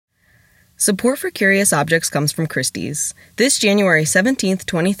Support for Curious Objects comes from Christie's. This January 17th,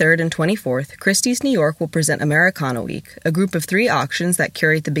 23rd, and 24th, Christie's New York will present Americana Week, a group of 3 auctions that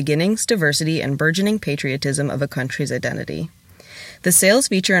curate the beginnings, diversity, and burgeoning patriotism of a country's identity. The sales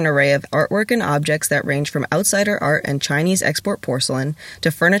feature an array of artwork and objects that range from outsider art and Chinese export porcelain to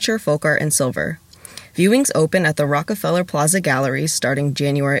furniture, folk art, and silver. Viewings open at the Rockefeller Plaza Galleries starting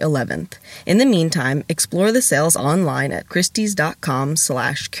January 11th. In the meantime, explore the sales online at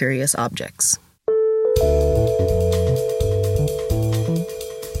christies.com/curiousobjects.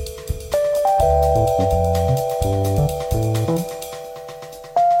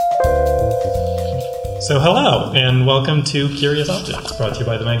 So hello, and welcome to Curious Objects, brought to you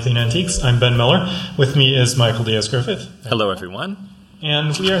by the magazine Antiques. I'm Ben Miller. With me is Michael Diaz-Griffith. Hello, everyone.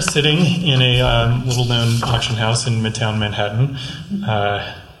 And we are sitting in a little-known auction house in Midtown Manhattan.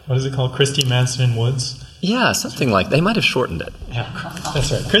 What is it called? Christie, Manson & Woods? Yeah, something like that. They might have shortened it. Yeah,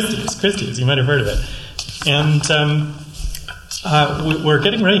 that's right. Christie's. You might have heard of it. And we're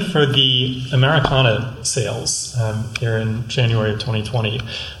getting ready for the Americana sales here in January of 2020,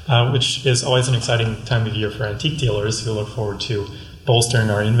 which is always an exciting time of year for antique dealers who look forward to bolstering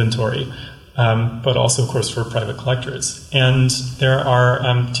our inventory. But also, of course, for private collectors. And there are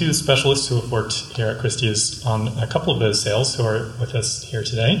 2 specialists who have worked here at Christie's on a couple of those sales who are with us here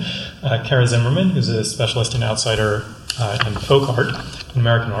today. Kara Zimmerman, who's a specialist in outsider and folk art, and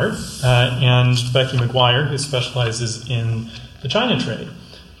American art, and Becky McGuire, who specializes in the China trade.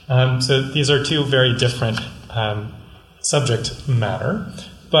 So these are 2 very different subject matter,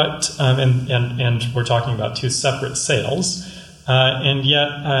 but and we're talking about 2 separate sales, and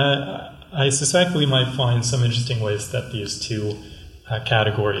yet I suspect we might find some interesting ways that these 2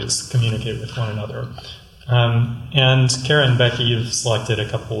 categories communicate with one another. And Kara and Becky, you've selected a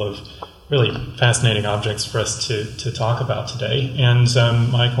couple of really fascinating objects for us to talk about today. And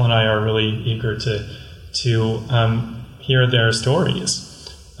Michael and I are really eager to hear their stories.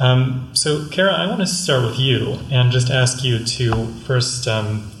 So Kara, I want to start with you and just ask you to first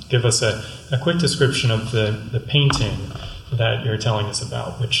give us a quick description of the painting that you're telling us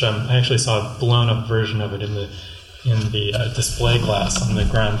about, which I actually saw a blown-up version of it in the display glass on the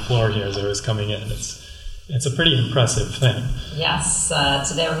ground floor here as I was coming in. It's a pretty impressive thing. Yes.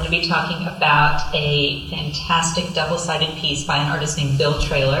 Today we're going to be talking about a fantastic double-sided piece by an artist named Bill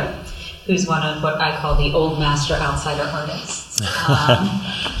Traylor, who's one of what I call the old master outsider artists.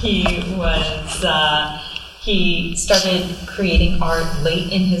 He started creating art late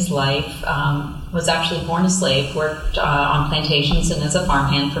in his life, was actually born a slave, worked on plantations and as a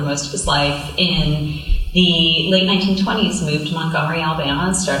farmhand for most of his life. In the late 1920s, moved to Montgomery, Alabama,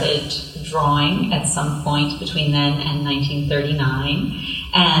 and started drawing at some point between then and 1939.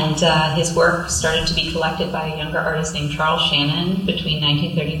 And his work started to be collected by a younger artist named Charles Shannon between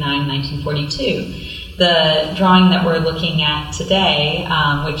 1939 and 1942. The drawing that we're looking at today,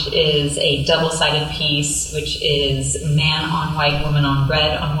 which is a double-sided piece, which is man on white, woman on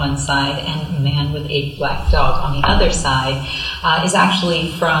red on one side, and man with a black dog on the other side, is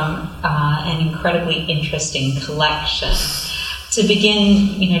actually from an incredibly interesting collection. To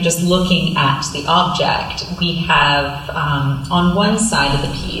begin, just looking at the object, we have on one side of the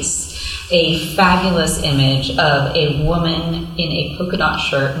piece a fabulous image of a woman in a polka dot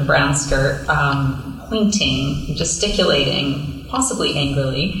shirt and brown skirt, pointing, gesticulating, possibly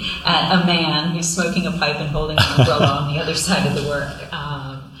angrily, at a man who's smoking a pipe and holding an umbrella on the other side of the work.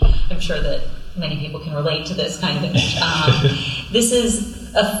 I'm sure that many people can relate to this kind of image. This is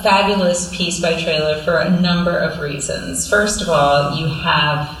a fabulous piece by Traylor for a number of reasons. First of all, you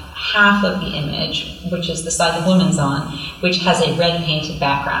have half of the image, which is the side the woman's on, which has a red painted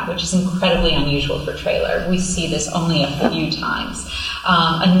background, which is incredibly unusual for Traylor. We see this only a few times.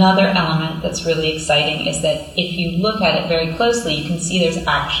 Another element that's really exciting is that if you look at it very closely, you can see there's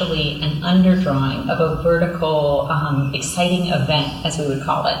actually an underdrawing of a vertical, exciting event, as we would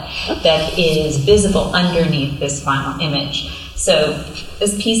call it, that is visible underneath this final image. So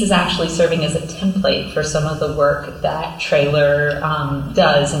this piece is actually serving as a template for some of the work that Traylor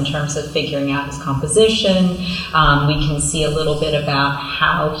does in terms of figuring out his composition. We can see a little bit about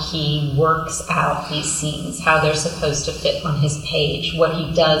how he works out these scenes, how they're supposed to fit on his page, what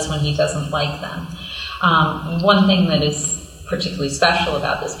he does when he doesn't like them. One thing that is particularly special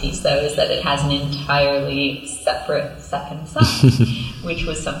about this piece, though, is that it has an entirely separate second side, which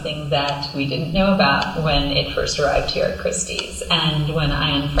was something that we didn't know about when it first arrived here at Christie's. And when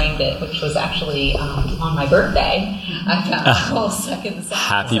I unframed it, which was actually on my birthday, I found a whole second side.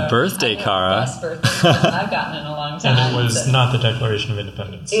 Happy birthday, Cara. Best birthday present I've gotten in a long time. And it was not the Declaration of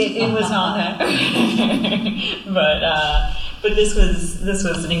Independence. It was not that. But this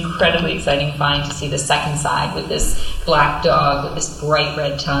was an incredibly exciting find to see the second side with this black dog with this bright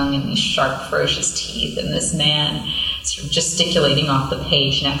red tongue and these sharp, ferocious teeth, and this man sort of gesticulating off the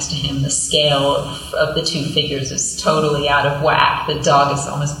page next to him. The scale of the two figures is totally out of whack. The dog is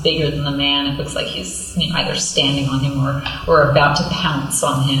almost bigger than the man. It looks like he's either standing on him or about to pounce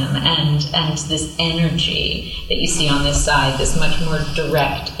on him. And this energy that you see on this side, this much more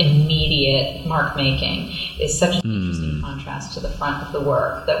direct, immediate mark making, is such an interesting contrast to the front of the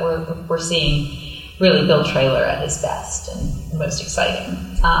work that we're seeing really Bill Traylor at his best and most exciting.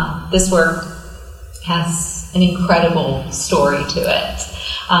 This work has an incredible story to it,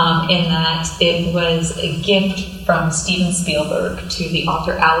 in that it was a gift from Steven Spielberg to the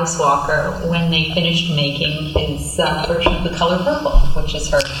author Alice Walker when they finished making his version of The Color Purple, which is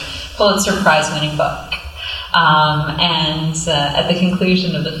her Pulitzer Prize-winning book. And at the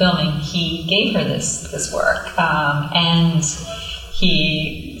conclusion of the filming, he gave her this work, and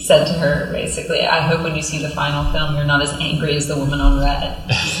he said to her, basically, I hope when you see the final film, you're not as angry as the woman on red.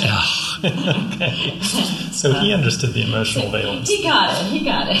 Okay. So he understood the emotional valence. He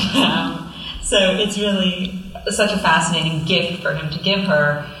got it. So it's really such a fascinating gift for him to give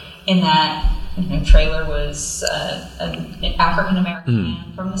her, in that Traylor was an African-American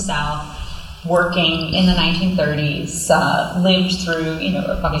man from the South, working in the 1930s, lived through,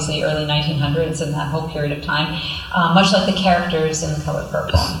 obviously early 1900s and that whole period of time, much like the characters in The Color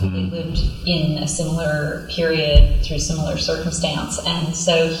Purple. They lived in a similar period through similar circumstance, and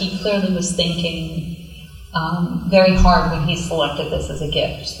so he clearly was thinking very hard when he selected this as a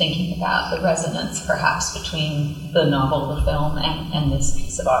gift, thinking about the resonance perhaps between the novel, the film, and this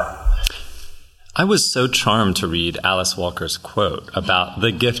piece of art. I was so charmed to read Alice Walker's quote about the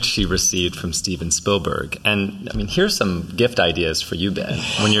gift she received from Steven Spielberg. And, here's some gift ideas for you, Ben,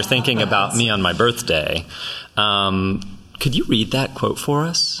 when you're thinking about me on my birthday. Could you read that quote for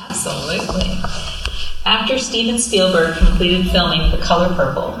us? Absolutely. After Steven Spielberg completed filming The Color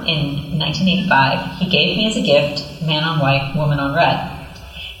Purple in 1985, he gave me as a gift Man on White, Woman on Red.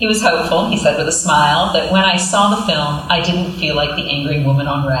 He was hopeful, he said with a smile, that when I saw the film, I didn't feel like the angry woman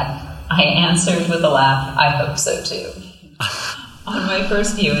on red. I answered with a laugh, I hope so too. On my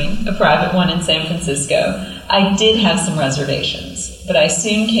first viewing, a private one in San Francisco, I did have some reservations, but I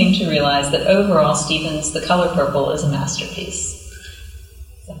soon came to realize that overall Steven's The Color Purple is a masterpiece.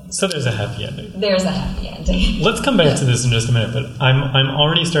 So there's a happy ending. There's a happy ending. Let's come back to this in just a minute, but I'm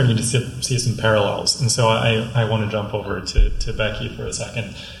already starting to see some parallels, and so I want to jump over to Becky for a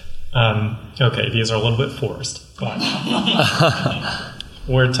second. Okay, these are a little bit forced, but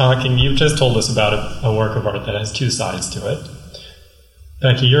we're talking, you've just told us about a work of art that has two sides to it.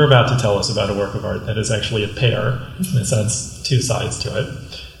 Becky, you're about to tell us about a work of art that is actually a pair, in a sense, two sides to it.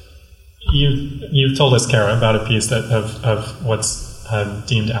 You've told us, Kara, about a piece of what's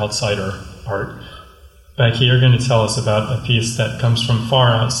deemed outsider art. Becky, you're going to tell us about a piece that comes from far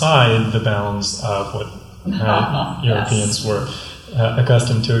outside the bounds of what Europeans were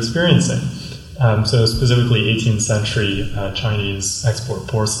accustomed to experiencing. So specifically 18th century Chinese export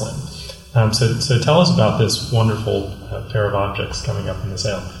porcelain. So tell us about this wonderful pair of objects coming up in the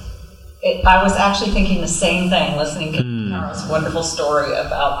sale. I was actually thinking the same thing, listening to Carol's wonderful story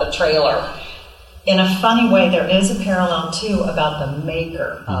about the trailer. In a funny way, there is a parallel, too, about the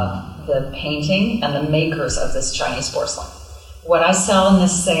maker of the painting and the makers of this Chinese porcelain. What I sell in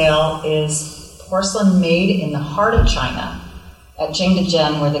this sale is porcelain made in the heart of China, at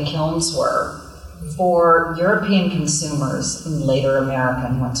Jingdezhen, where the kilns were, for European consumers and later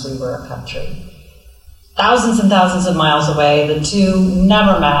American, once we were a country. Thousands and thousands of miles away, the two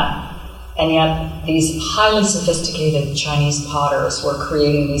never met, and yet these highly sophisticated Chinese potters were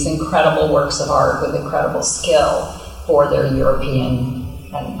creating these incredible works of art with incredible skill for their European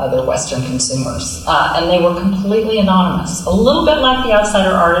and other Western consumers. And they were completely anonymous, a little bit like the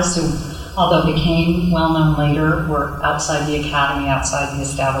outsider artists who, although became well-known later, were outside the academy, outside the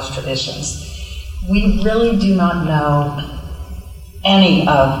established traditions. We really do not know any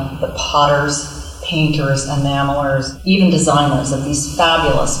of the potters, painters, enamelers, even designers of these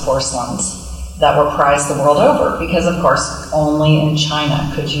fabulous porcelains that were prized the world over, because of course only in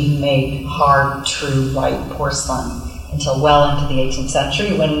China could you make hard, true, white porcelain until well into the 18th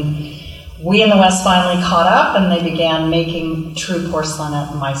century, when we in the West finally caught up and they began making true porcelain at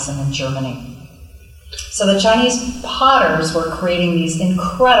Meissen in Germany. So the Chinese potters were creating these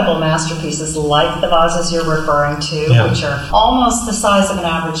incredible masterpieces like the vases you're referring to, which are almost the size of an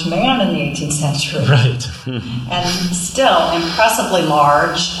average man in the 18th century. Right. And still impressively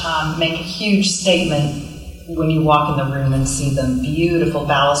large, make a huge statement when you walk in the room and see them. Beautiful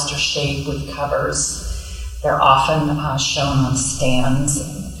baluster shape with covers. They're often shown on stands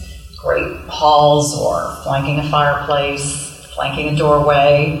in great halls or flanking a fireplace, flanking a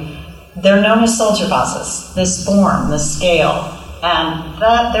doorway. They're known as soldier vases, this form, this scale, and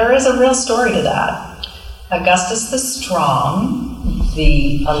that there is a real story to that. Augustus the Strong,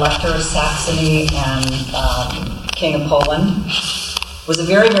 the Elector of Saxony and King of Poland, was a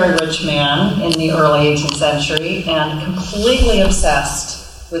very, very rich man in the early 18th century and completely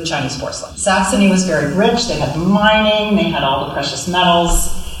obsessed with Chinese porcelain. Saxony was very rich. They had mining, they had all the precious metals,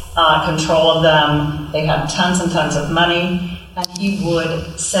 control of them, they had tons and tons of money. And he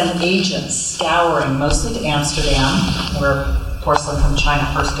would send agents scouring, mostly to Amsterdam, where porcelain from China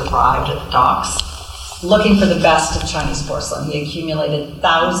first arrived at the docks, looking for the best of Chinese porcelain. He accumulated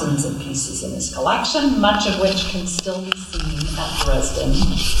thousands of pieces in his collection, much of which can still be seen at Dresden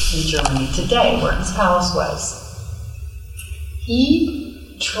in Germany today, where his palace was.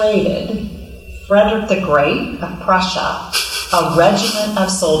 He traded Frederick the Great of Prussia a regiment of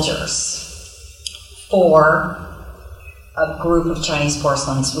soldiers for a group of Chinese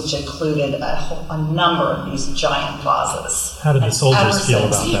porcelains, which included a number of these giant vases. How did the soldiers feel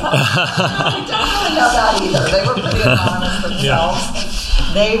about that? I don't really know that either. They were pretty anonymous themselves.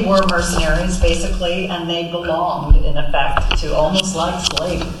 Yeah. They were mercenaries, basically, and they belonged, in effect, to almost like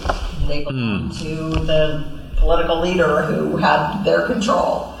slavery. They belonged to the political leader who had their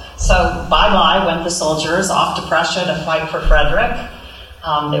control. So bye-bye went the soldiers off to Prussia to fight for Frederick.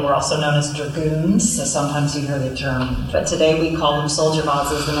 They were also known as dragoons, so sometimes you hear the term. But today we call them soldier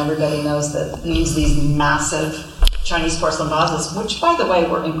vases, and everybody knows that it means these massive Chinese porcelain vases, which, by the way,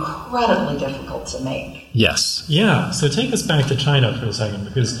 were incredibly difficult to make. Yes. Yeah, so take us back to China for a second,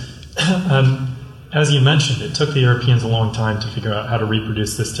 because as you mentioned, it took the Europeans a long time to figure out how to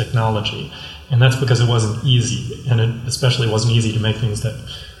reproduce this technology. And that's because it wasn't easy, and it especially wasn't easy to make things that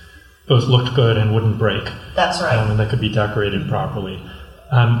both looked good and wouldn't break. That's right. And that could be decorated properly.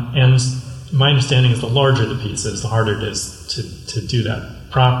 And my understanding is the larger the piece is, the harder it is to do that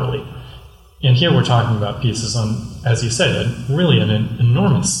properly. And here we're talking about pieces on, as you said, really an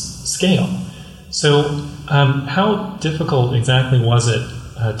enormous scale. So how difficult exactly was it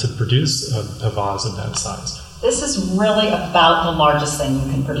to produce a vase of that size? This is really about the largest thing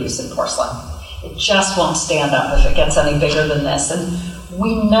you can produce in porcelain. It just won't stand up if it gets any bigger than this. And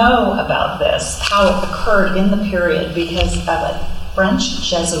we know about this, how it occurred in the period, because of a French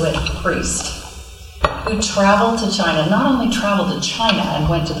Jesuit priest who traveled to China, not only traveled to China and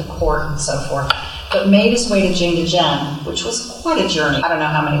went to the court and so forth, but made his way to Jingdezhen, which was quite a journey. I don't know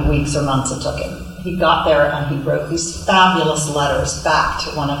how many weeks or months it took him. He got there and he wrote these fabulous letters back to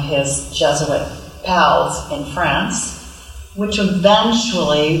one of his Jesuit pals in France, which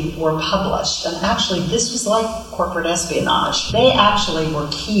eventually were published. And actually, this was like corporate espionage. They actually were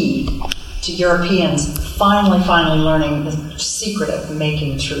key to Europeans finally learning the secret of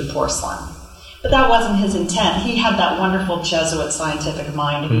making true porcelain. But that wasn't his intent. He had that wonderful Jesuit scientific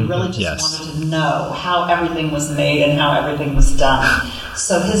mind, and he really just wanted to know how everything was made and how everything was done.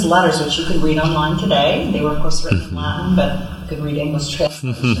 So his letters, which you can read online today, they were of course written in Latin, but you could read English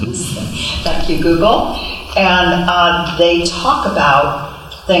translations. Thank you, Google. And they talk about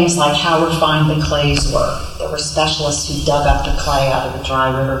things like how refined the clays were. There were specialists who dug up the clay out of the dry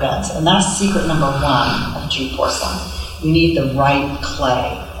riverbeds. And that's secret number one of true porcelain. You need the right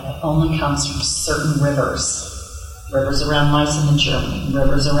clay. And it only comes from certain rivers. Rivers around Meissen in Germany,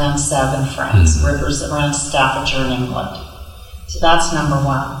 rivers around Sèvres in France, rivers around Staffordshire in England. So that's number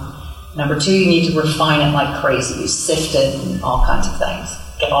one. Number two, you need to refine it like crazy. You sift it and all kinds of things.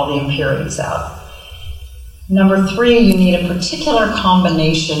 Get all the impurities out. Number three, you need a particular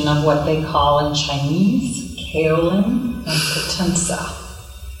combination of what they call in Chinese, kaolin and potenza,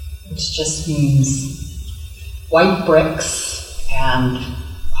 which just means white bricks and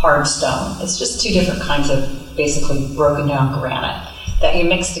hard stone. It's just two different kinds of basically broken down granite that you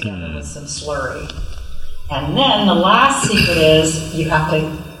mix together with some slurry. And then the last secret is you have to,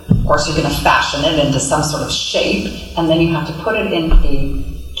 of course, you're going to fashion it into some sort of shape, and then you have to put it in a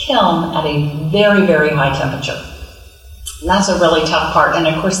kiln at a very, very high temperature. And that's a really tough part. And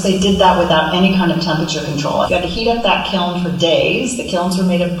of course, they did that without any kind of temperature control. You had to heat up that kiln for days. The kilns were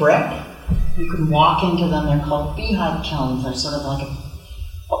made of brick. You can walk into them. They're called beehive kilns. They're sort of like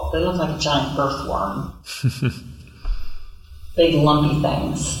they look like a giant earthworm. Big lumpy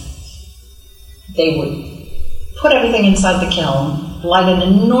things. They would put everything inside the kiln, light an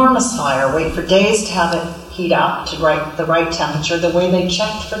enormous fire, wait for days to have it heat up to the right temperature. The way they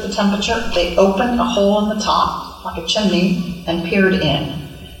checked for the temperature, they opened a hole in the top, like a chimney, and peered in.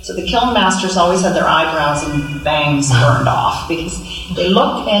 So the kiln masters always had their eyebrows and bangs burned off, because They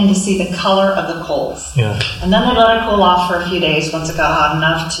looked in to see the color of the coals. Yeah. And then they let it cool off for a few days once it got hot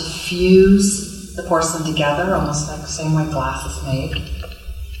enough to fuse the porcelain together, almost like the same way glass is made.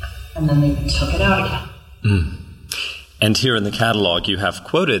 And then they took it out again. Mm. And here in the catalog, you have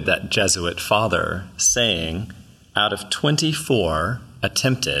quoted that Jesuit father saying, out of 24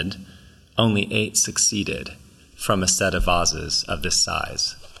 attempted, only 8 succeeded from a set of vases of this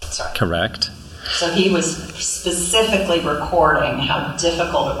size. Sorry. Correct? So he was specifically recording how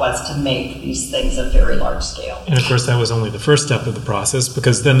difficult it was to make these things at very large scale. And of course, that was only the first step of the process,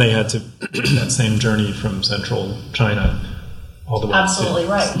 because then they had to do that same journey from central China all the way. Absolutely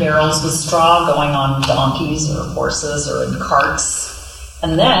right. Barrels with straw going on donkeys or horses or in carts.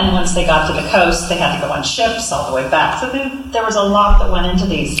 And then once they got to the coast, they had to go on ships all the way back. So there was a lot that went into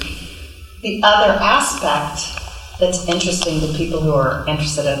these. The other aspect that's interesting to people who are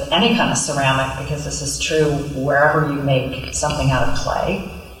interested in any kind of ceramic, because this is true wherever you make something out of clay,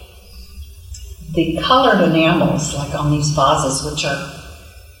 the colored enamels, like on these vases, which are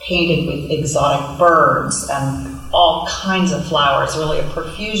painted with exotic birds and all kinds of flowers, really a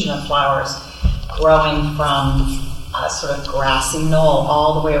profusion of flowers growing from a sort of grassy knoll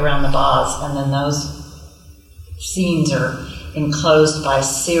all the way around the vase, and then those scenes are enclosed by a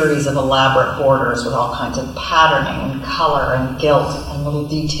series of elaborate borders with all kinds of patterning and color and gilt and little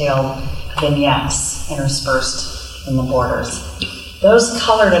detailed vignettes interspersed in the borders. Those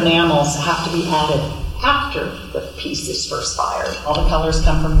colored enamels have to be added after the piece is first fired. All the colors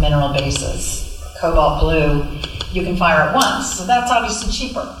come from mineral bases. Cobalt blue, you can fire at once, so that's obviously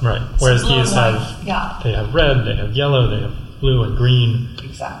cheaper. Right. Whereas these they have red, they have yellow, they have blue and green.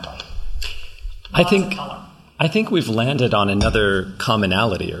 Exactly. I think we've landed on another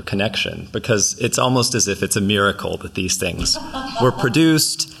commonality or connection, because it's almost as if it's a miracle that these things were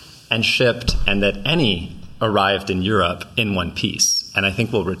produced and shipped and that any arrived in Europe in one piece. And I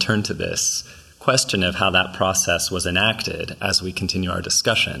think we'll return to this question of how that process was enacted as we continue our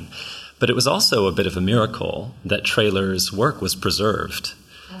discussion. But it was also a bit of a miracle that Traylor's work was preserved.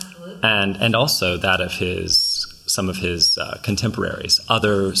 Absolutely. And also that of some of his contemporaries,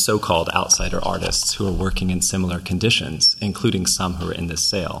 other so-called outsider artists who are working in similar conditions, including some who are in this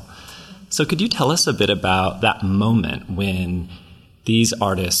sale. So could you tell us a bit about that moment when these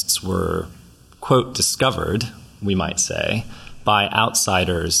artists were, quote, discovered, we might say, by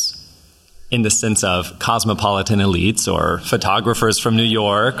outsiders in the sense of cosmopolitan elites or photographers from New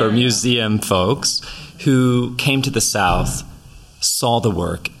York or museum folks who came to the South, saw the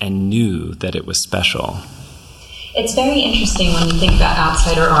work, and knew that it was special? It's very interesting when you think about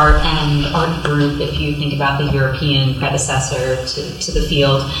outsider art and art group, if you think about the European predecessor to the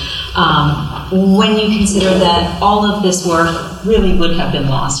field, when you consider that all of this work really would have been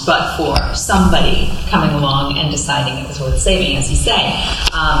lost but for somebody coming along and deciding it was worth saving, as you say.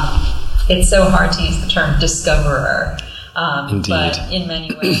 It's so hard to use the term discoverer. Indeed. But in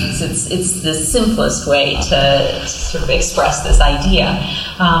many ways, it's the simplest way to sort of express this idea.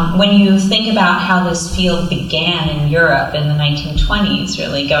 When you think about how this field began in Europe in the 1920s,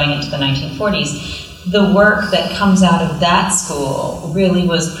 really going into the 1940s, the work that comes out of that school really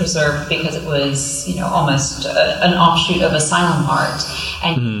was preserved because it was, almost an offshoot of asylum art.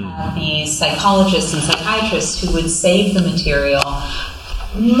 And you have these psychologists and psychiatrists who would save the material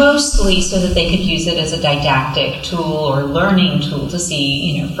mostly so that they could use it as a didactic tool or learning tool to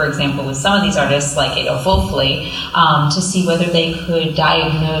see, for example, with some of these artists like Adolf Wolfli, to see whether they could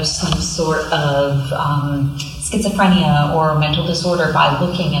diagnose some sort of schizophrenia or mental disorder by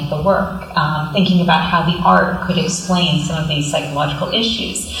looking at the work, thinking about how the art could explain some of these psychological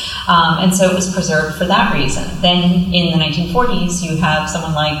issues. And so it was preserved for that reason. Then in the 1940s, you have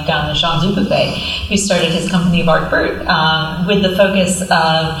someone like Jean Dubuffet, who started his company of Art Brut with the focus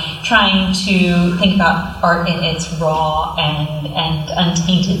of trying to think about art in its raw and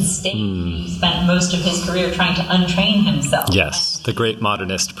untainted state. He spent most of his career trying to untrain himself. Yes, the great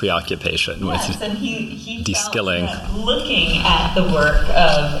modernist preoccupation with and he de-skilling. Felt that looking at the work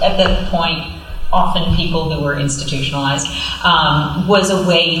of, at that point, often people who were institutionalized, was a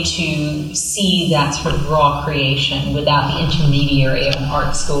way to see that sort of raw creation without the intermediary of an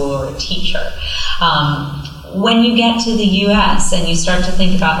art school or a teacher. When you get to the U.S. and you start to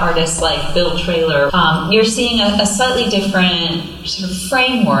think about artists like Bill Traylor, you're seeing a slightly different sort of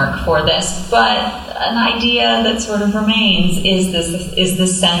framework for this, but an idea that sort of remains is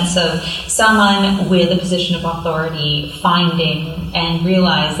this sense of someone with a position of authority finding and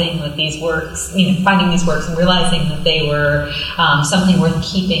realizing that these works, finding these works and realizing that they were something worth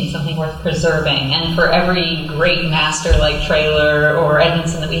keeping, something worth preserving. And for every great master like Traylor or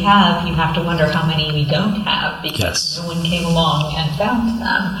Edmondson that we have, you have to wonder how many we don't have. have, because no one came along and found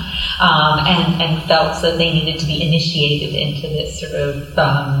them, and felt that they needed to be initiated into this sort of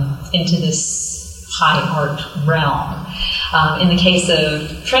into this high art realm. In the case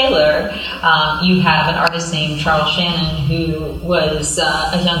of Trailer, you have an artist named Charles Shannon, who was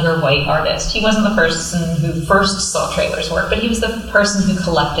a younger white artist. He wasn't the person who first saw Trailer's work, but he was the person who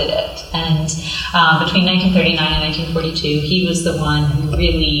collected it. And between 1939 and 1942, he was the one who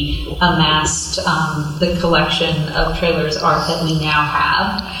really amassed the collection of Trailer's art that we now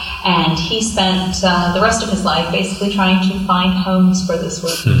have. And he spent the rest of his life basically trying to find homes for this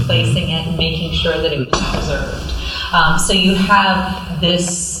work, replacing it and making sure that it was preserved. So you have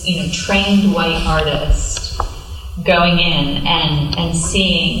this, trained white artist going in and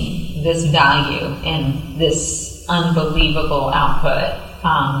seeing this value in this unbelievable output,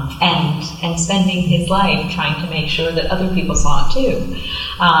 and spending his life trying to make sure that other people saw it too.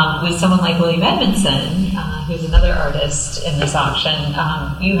 With someone like William Edmondson, who's another artist in this auction,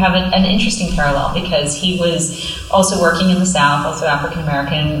 you have an interesting parallel, because he was also working in the South, also African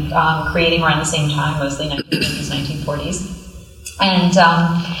American, creating around the same time, mostly 1950s, 1940s. And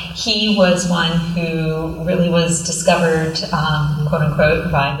he was one who really was discovered, quote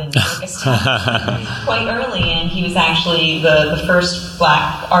unquote, by the New York establishment quite early. And he was actually the first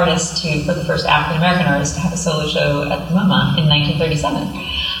black artist or the first African American artist to have a solo show at the MoMA in 1937.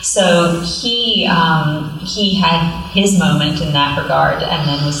 So he had his moment in that regard, and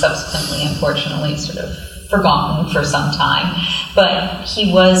then was subsequently, unfortunately, sort of forgotten for some time. But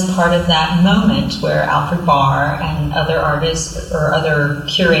he was part of that moment where Alfred Barr and other artists, or other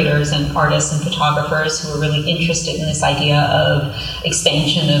curators and artists and photographers who were really interested in this idea of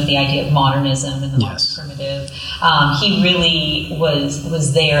expansion of the idea of modernism and the modern primitive, he really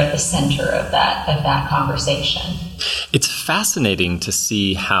was there at the center of that conversation. It's fascinating to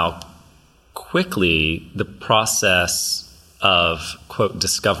see how quickly the process of, quote,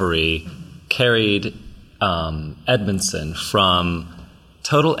 discovery carried Edmondson from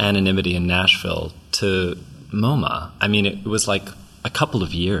total anonymity in Nashville to MoMA. I mean, it was like a couple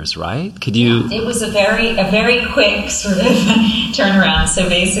of years, right? Could you? It was a very quick sort of turnaround. So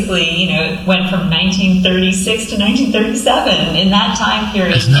basically, it went from 1936 to 1937. In that time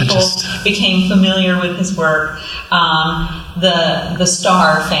period, people became familiar with his work. The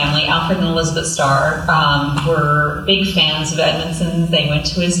Starr family, Alfred and Elizabeth Starr, were big fans of Edmondson. They went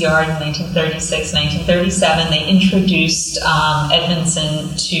to his yard in 1936, 1937. They introduced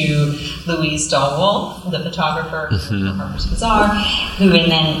Edmondson to Louise Dahlwolf, the photographer for Harper's Bazaar, who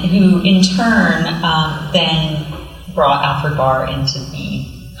in turn then brought Alfred Barr into the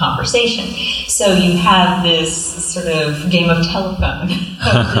conversation. So you have this sort of game of telephone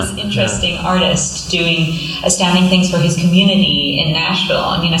of this interesting artist doing astounding things for his community in Nashville.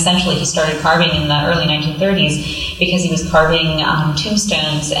 I mean, essentially he started carving in the early 1930s because he was carving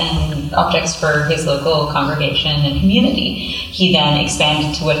tombstones and objects for his local congregation and community. He then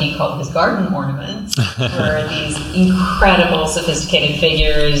expanded to what he called his garden ornaments, were these incredible sophisticated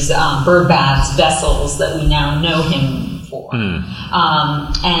figures, bird baths, vessels that we now know him for.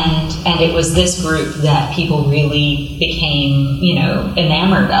 And it was this group that people really became,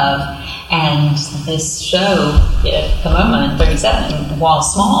 enamored of. And this show at the MoMA in 37, while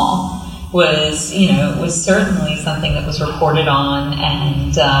small, was certainly something that was reported on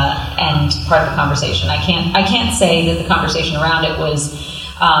and part of the conversation. I can't say that the conversation around it was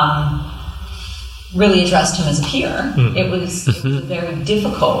really addressed him as a peer. It was a very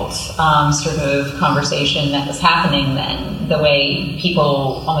difficult sort of conversation that was happening then, the way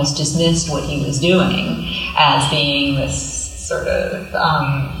people almost dismissed what he was doing as being this sort of,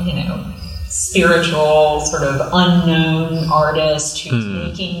 spiritual, sort of unknown artist who's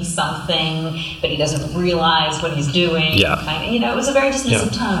making something, but he doesn't realize what he's doing. It was a very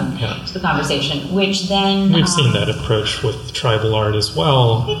dismissive tone to the conversation, which then... We've seen that approach with tribal art as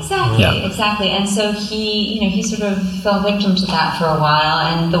well. Exactly. And so he sort of fell victim to that for a while,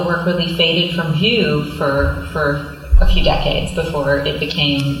 and the work really faded from view for a few decades before it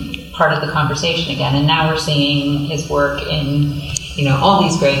became part of the conversation again. And now we're seeing his work in all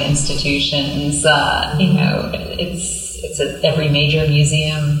these great institutions. It's at every major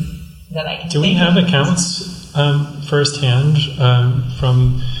museum that I can Do we have accounts firsthand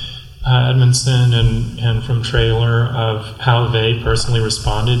from Edmondson and from Trailer of how they personally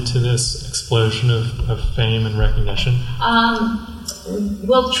responded to this explosion of fame and recognition?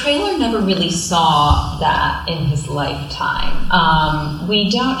 Well, Traylor never really saw that in his lifetime.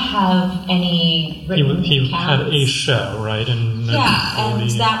 We don't have any written He had accounts. a show, right? And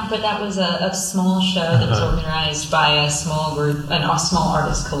that was a small show that was organized by a small group, a small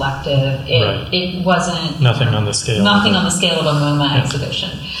artist collective. It wasn't nothing on the scale. Nothing on the scale of a MoMA exhibition.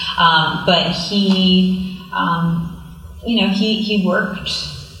 But he, he worked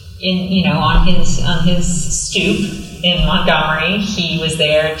on his stoop in Montgomery. He was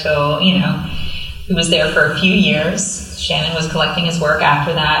there he was there for a few years. Shannon was collecting his work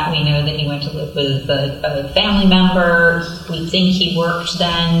after that. We know that he went to live with a family member. We think he worked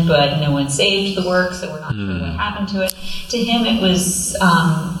then, but no one saved the work, so we're not sure what happened to it. To him, it was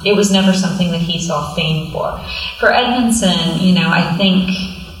never something that he saw fame for. For Edmondson, I think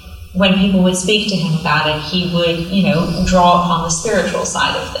when people would speak to him about it, he would, draw upon the spiritual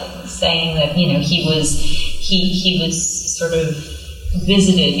side of things, saying that, he was sort of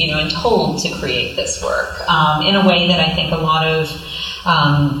visited, and told to create this work in a way that I think a lot of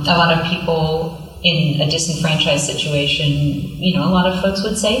people in a disenfranchised situation, a lot of folks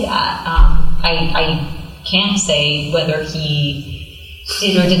would say that. I can't say whether he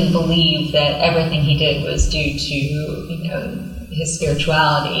did or didn't believe that everything he did was due to, his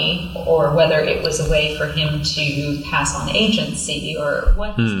spirituality, or whether it was a way for him to pass on agency, or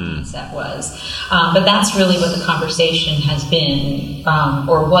what his mindset was. But that's really what the conversation has been,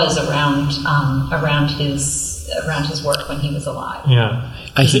 or was around his work when he was alive. Yeah,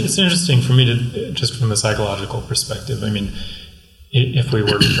 it's interesting for me to, just from a psychological perspective. I mean, if we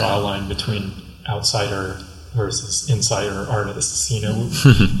were to draw a line between outsider versus insider artists,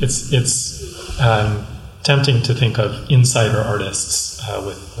 it's tempting to think of insider artists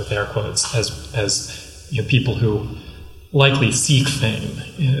with air quotes as people who likely seek fame,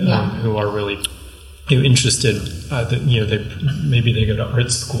 who are really interested. Maybe they go to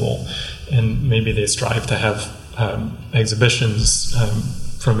art school, and maybe they strive to have exhibitions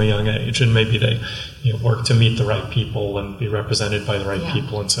from a young age, and maybe they work to meet the right people and be represented by the right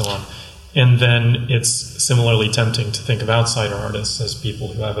people, and so on. And then it's similarly tempting to think of outsider artists as people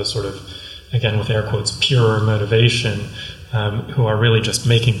who have a sort of, again with air quotes, pure motivation, who are really just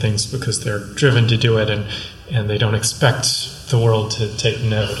making things because they're driven to do it, and they don't expect the world to take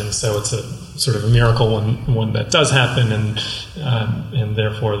note. And so it's a sort of a miracle when that does happen, and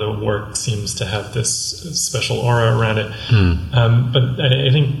therefore the work seems to have this special aura around it. But I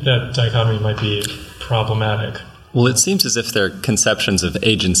think that dichotomy might be problematic. Well, it seems as if their conceptions of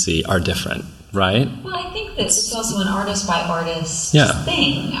agency are different, right? Well, I think that it's also an artist by artist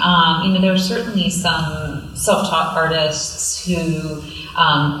thing. There are certainly some self-taught artists who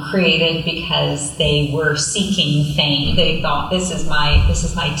created because they were seeking fame. They thought, this is my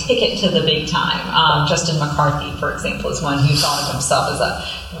ticket to the big time. Justin McCarthy, for example, is one who thought of himself as a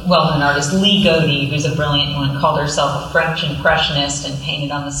well-known artist. Lee Godey, who's a brilliant one, called herself a French impressionist and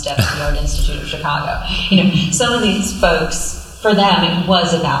painted on the steps of the Art Institute of Chicago. Some of these folks, for them, it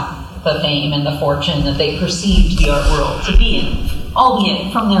was about the fame and the fortune that they perceived the art world to be in,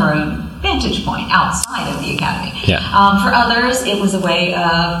 albeit from their own vantage point outside of the academy. For others, it was a way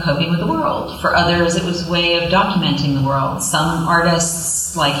of coping with the world. For others, it was a way of documenting the world. Some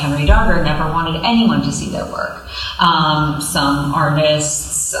artists, like Henry Darger, never wanted anyone to see their work. Some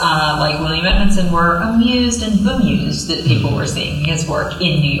artists, like William Edmondson, were amused and bemused that people were seeing his work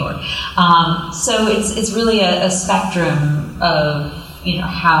in New York. So it's really a spectrum of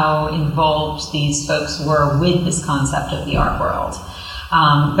how involved these folks were with this concept of the art world.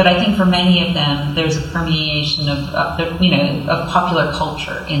 But I think for many of them, there's a permeation of popular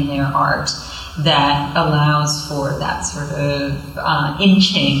culture in their art that allows for that sort of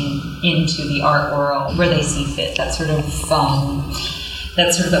inching into the art world where they see fit. That sort of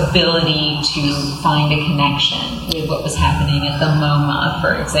ability to find a connection with what was happening at the MoMA,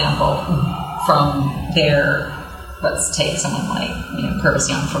 for example, from their. Let's take someone like Purvis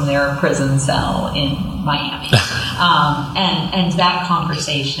Young from their prison cell in Miami, and that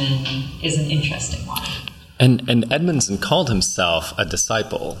conversation is an interesting one. And Edmondson called himself a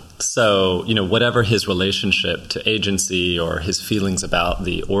disciple. So, whatever his relationship to agency or his feelings about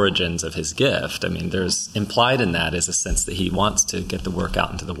the origins of his gift, I mean, there's implied in that is a sense that he wants to get the work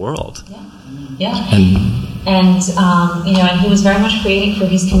out into the world. And he was very much creating for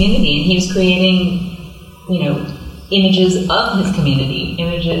his community, and he was creating, images of his community,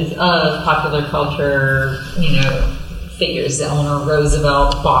 images of popular culture, figures, Eleanor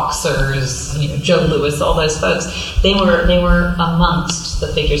Roosevelt, boxers, Joe Louis, all those folks. They were amongst the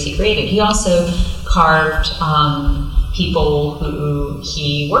figures he created. He also carved people who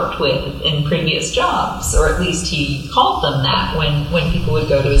he worked with in previous jobs, or at least he called them that when people would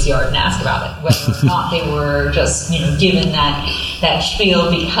go to his yard and ask about it, whether or not they were just given that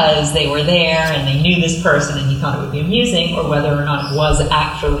spiel because they were there and they knew this person and he thought it would be amusing, or whether or not it was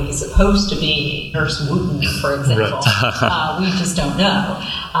actually supposed to be Nurse Wooten, for example. Right. We just don't know.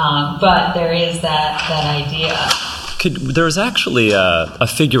 But there is that idea. There was actually a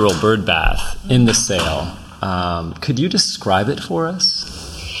figural bird bath in the sale. Could you describe it for us?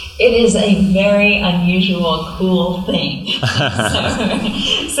 It is a very unusual, cool thing.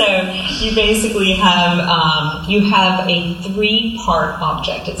 so you basically have a 3-part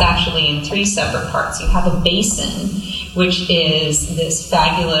object. It's actually in 3 separate parts. You have a basin, which is this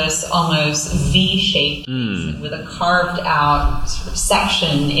fabulous, almost V-shaped basin with a carved out sort of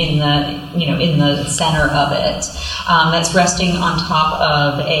section in the center of it, that's resting on top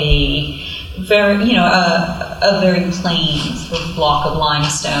of a very plain sort of block of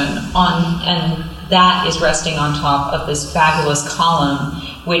limestone, and that is resting on top of this fabulous column,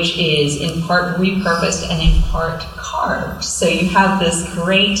 which is in part repurposed and in part carved. So you have this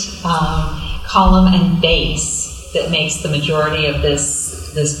great column and base that makes the majority of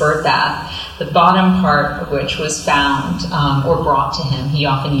this bird bath. The bottom part of which was found or brought to him. He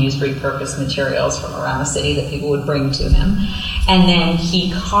often used repurposed materials from around the city that people would bring to him. And then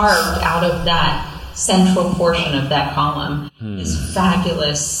he carved out of that central portion of that column this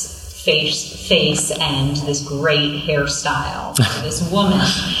fabulous face and this great hairstyle for this woman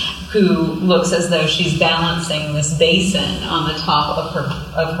who looks as though she's balancing this basin on the top of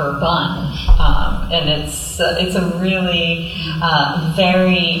her bun. And it's a really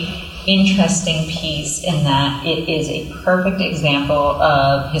very interesting piece in that it is a perfect example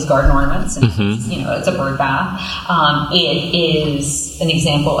of his garden ornaments. And it's a bird bath. It is an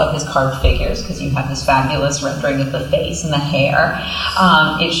example of his carved figures, because you have this fabulous rendering of the face and the hair.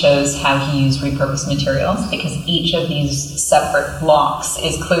 It shows how he used repurposed materials, because each of these separate blocks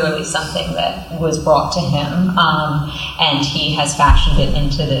is clearly something that was brought to him, and he has fashioned it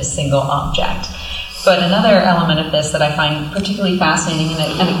into this single object. But another element of this that I find particularly fascinating,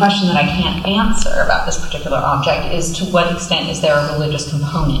 and a question that I can't answer about this particular object, is to what extent is there a religious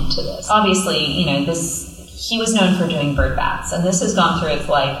component to this? Obviously, he was known for doing bird baths, and this has gone through its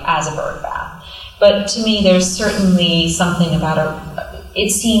life as a bird bath. But to me, there's certainly something about it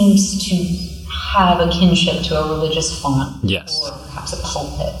seems to have a kinship to a religious font, yes, or perhaps a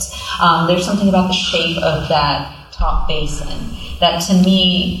pulpit. There's something about the shape of that top basin that to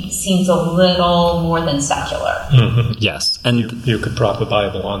me seems a little more than secular. Mm-hmm. Yes. And you could prop a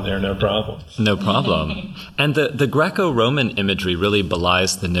Bible on there, no problem. No problem. And the Greco-Roman imagery really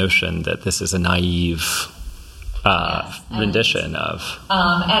belies the notion that this is a naive rendition of.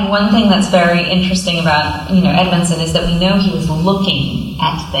 And one thing that's very interesting about Edmondson is that we know he was looking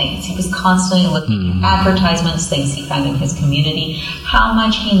at things. He was constantly looking at advertisements, things he found in his community. How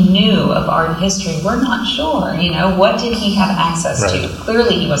much he knew of art history, we're not sure. What did he have access to?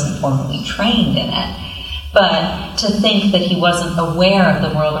 Clearly, he wasn't formally trained in it. But to think that he wasn't aware of the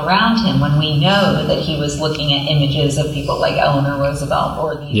world around him, when we know that he was looking at images of people like Eleanor Roosevelt,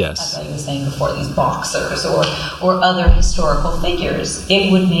 or these, as I was saying before, these boxers, or other historical figures,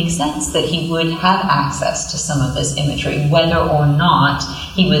 it would make sense that he would have access to some of this imagery, whether or not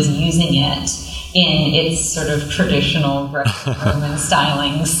he was using it in its sort of traditional Greco-Roman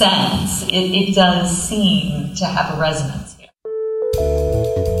styling sense. It does seem to have a resonance here.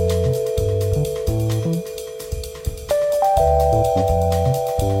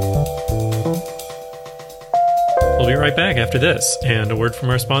 We'll be right back after this, and a word from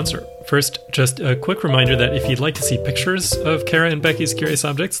our sponsor. First, just a quick reminder that if you'd like to see pictures of Kara and Becky's Curious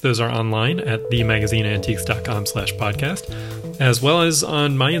Objects, those are online at themagazineantiques.com/podcast, as well as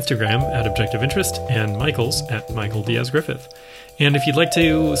on my Instagram at Objective Interest and Michael's at Michael Diaz Griffith. And if you'd like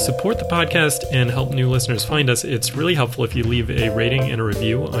to support the podcast and help new listeners find us, it's really helpful if you leave a rating and a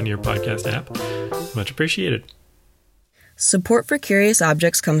review on your podcast app. Much appreciated. Support for Curious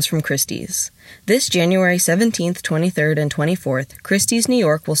Objects comes from Christie's. This January 17th, 23rd, and 24th, Christie's New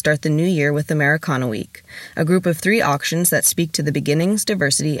York will start the new year with Americana Week, a group of 3 auctions that speak to the beginnings,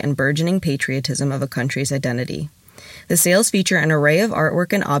 diversity, and burgeoning patriotism of a country's identity. The sales feature an array of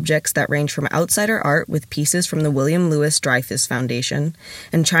artwork and objects that range from outsider art with pieces from the William Lewis Dreyfus Foundation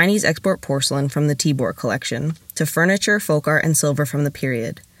and Chinese export porcelain from the Tibor collection, to furniture, folk art, and silver from the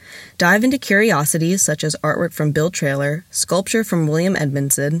period. Dive into curiosities such as artwork from Bill Traylor, sculpture from William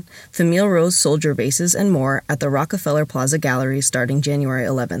Edmondson, Famille Rose soldier vases, and more at the Rockefeller Plaza Gallery starting January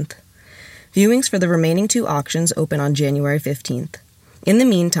 11th. Viewings for the remaining 2 auctions open on January 15th. In the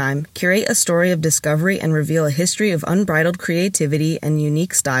meantime, curate a story of discovery and reveal a history of unbridled creativity and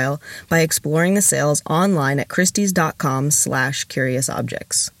unique style by exploring the sales online at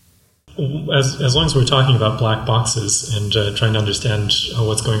christies.com/curiousobjects. As long as we're talking about black boxes and trying to understand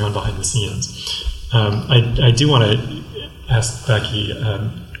what's going on behind the scenes, I do want to ask Becky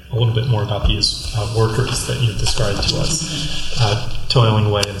a little bit more about these workers that you've described to us, toiling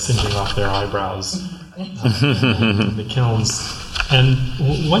away and singeing off their eyebrows in the kilns. And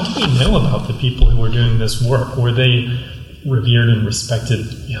what do we know about the people who were doing this work? Were they revered and respected,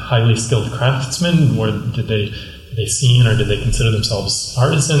 highly skilled craftsmen? Or did they seen, or did they consider themselves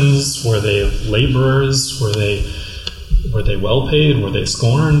artisans? Were they laborers? Were they Were they well paid? Were they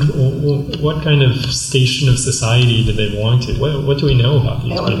scorned? What kind of station of society did they belong to? What do we know about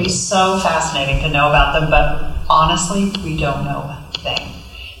these people? It would be so fascinating to know about them, but honestly, we don't know a thing.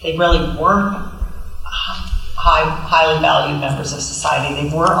 They really were highly valued members of society.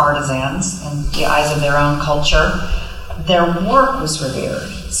 They were artisans in the eyes of their own culture. Their work was revered,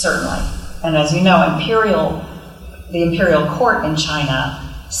 certainly. And as you know, the imperial court in China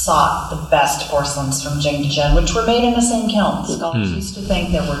sought the best porcelains from Jing to Zhen, which were made in the same kilns. Scholars used to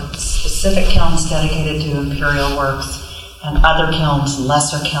think there were specific kilns dedicated to imperial works, and other kilns,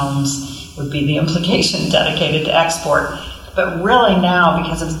 lesser kilns, would be the implication, dedicated to export. But really now,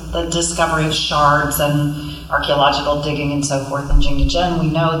 because of the discovery of shards and archaeological digging and so forth in Jing to Zhen, we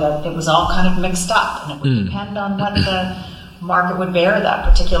know that it was all kind of mixed up, and it would depend on what the market would bear that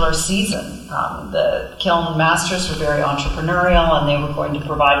particular season. The kiln masters were very entrepreneurial, and they were going to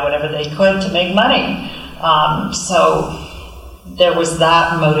provide whatever they could to make money. So there was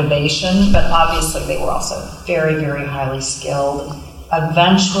that motivation, but obviously they were also very, very highly skilled.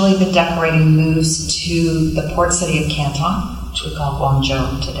 Eventually the decorating moves to the port city of Canton, which we call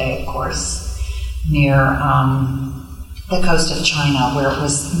Guangzhou today, of course, near the coast of China, where it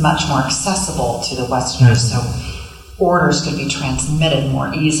was much more accessible to the Westerners. So orders could be transmitted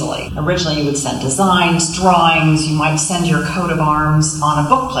more easily. Originally, you would send designs, drawings, you might send your coat of arms on a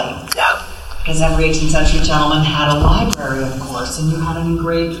bookplate. Because every 18th century gentleman had a library, of course, and you had an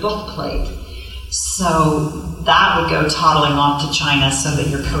engraved bookplate. So that would go toddling off to China so that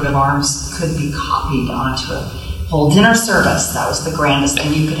your coat of arms could be copied onto a whole dinner service. That was the grandest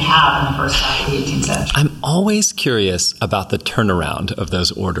thing you could have in the first half of the 18th century. I'm always curious about the turnaround of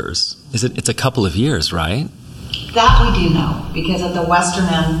those orders. It's a couple of years, right? That we do know, because at the Western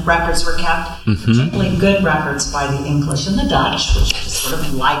end, records were kept, particularly good records by the English and the Dutch, which is sort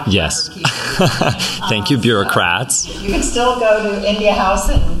of like yes. Thank you, bureaucrats. So you can still go to India House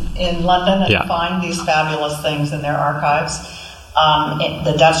in London and find these fabulous things in their archives.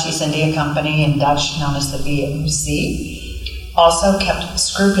 The Dutch East India Company, in Dutch known as the VOC, also kept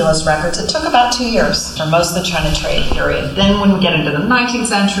scrupulous records. It took about 2 years for most of the China trade period. Then when we get into the 19th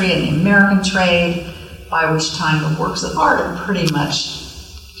century and the American trade, by which time the works of art have pretty much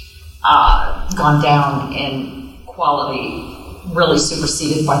gone down in quality, really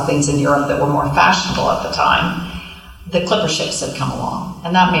superseded by things in Europe that were more fashionable at the time. The clipper ships had come along,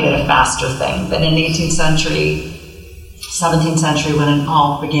 and that made it a faster thing. But in the 18th century, 17th century, when it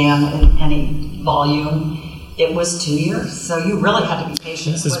all began in any volume, it was 2 years. So you really had to be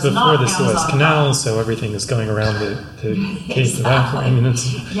patient. This is before the Suez Canal, so everything is going around the Cape of Africa. I mean,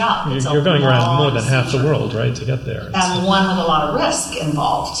 you're going around more than half the world, right, to get there. And one with a lot of risk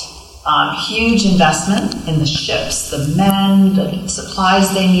involved. Huge investment in the ships, the men, the supplies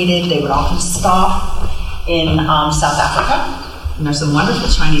they needed. They would often stop in South Africa. And there's some wonderful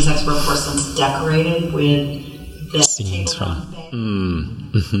Chinese export porcelains decorated with the scenes from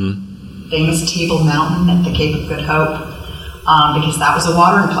famous Table Mountain at the Cape of Good Hope, because that was a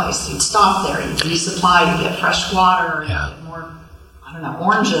watering place. You'd stop there, you'd resupply, you'd get fresh water, you'd get more,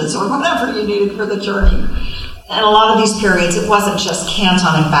 oranges or whatever you needed for the journey. And a lot of these periods, it wasn't just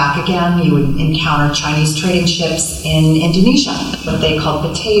Canton and back again. You would encounter Chinese trading ships in Indonesia, what they called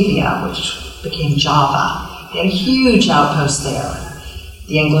Batavia, which became Java. They had a huge outpost there.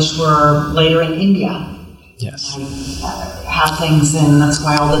 The English were later in India. Yes. Have things in, that's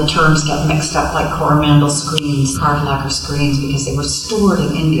why all the terms get mixed up, like Coromandel screens, carved lacquer screens, because they were stored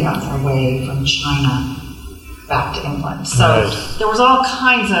in India on their way from China back to England. So there was all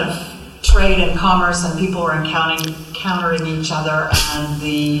kinds of trade and commerce, and people were encountering each other, and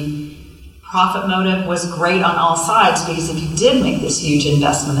the profit motive was great on all sides, because if you did make this huge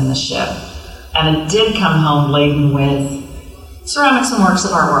investment in the ship, and it did come home laden with ceramics and works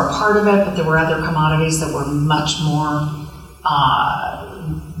of art were a part of it, but there were other commodities that were much more,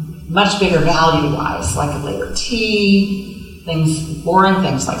 much bigger value-wise, like later tea, boring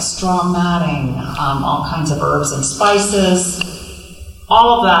things like straw matting, all kinds of herbs and spices.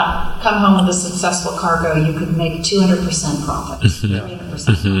 all of that, come home with a successful cargo, you could make 200% profit.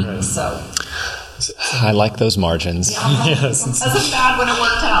 200% profit. So I like those margins. yeah, Yes. wasn't bad when it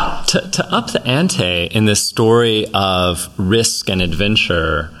worked out. To up the ante in this story of risk and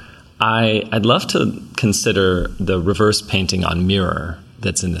adventure, I'd love to consider the reverse painting on mirror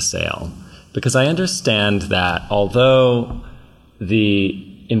that's in the sale, because I understand that although the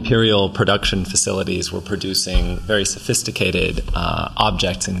imperial production facilities were producing very sophisticated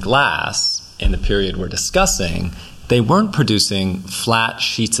objects in glass in the period we're discussing, they weren't producing flat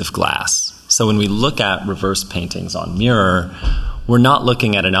sheets of glass. So when we look at reverse paintings on mirror, we're not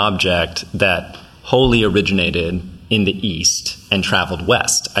looking at an object that wholly originated in the East and traveled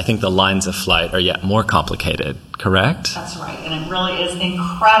west. I think the lines of flight are yet more complicated, correct? That's right, and it really is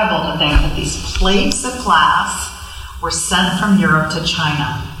incredible to think that these plates of glass were sent from Europe to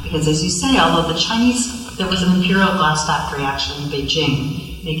China. Because as you say, although there was an imperial glass factory actually in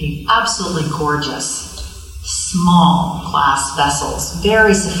Beijing making absolutely gorgeous small glass vessels,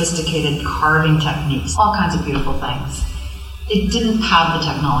 very sophisticated carving techniques, all kinds of beautiful things. It didn't have the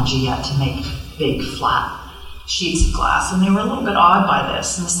technology yet to make big, flat sheets of glass, and they were a little bit awed by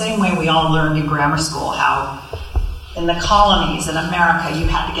this. In the same way we all learned in grammar school how in the colonies in America you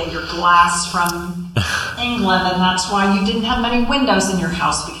had to get your glass from England, and that's why you didn't have many windows in your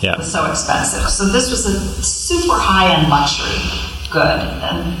house because it was so expensive. So this was a super high-end luxury good,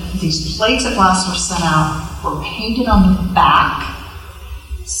 and these plates of glass were sent out, were painted on the back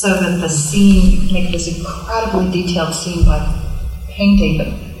so that the scene, you could make this incredibly detailed scene by painting, but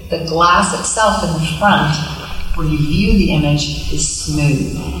the glass itself in the front, where you view the image, is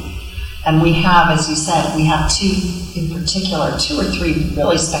smooth. And we have, as you said, we have two or three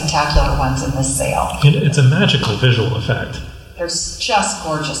really spectacular ones in this sale. It's a magical visual effect. They're just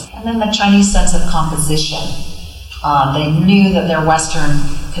gorgeous. And then the Chinese sense of composition. They knew that their Western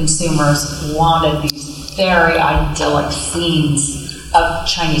consumers wanted these very idyllic scenes of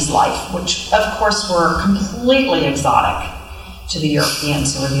Chinese life, which of course were completely exotic to the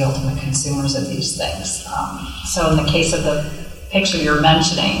Europeans, who were the ultimate consumers of these things. So in the case of the picture you're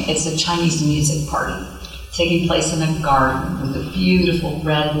mentioning, it's a Chinese music party taking place in a garden with a beautiful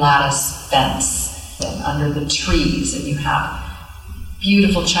red lattice fence and under the trees, and you have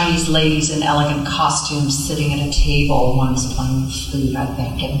beautiful Chinese ladies in elegant costumes sitting at a table. One's playing the flute, I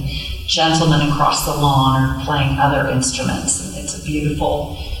think, and gentlemen across the lawn are playing other instruments. And it's a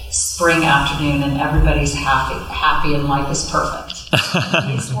beautiful spring afternoon, and everybody's happy, and life is perfect.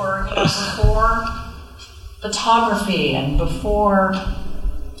 These were, before photography and before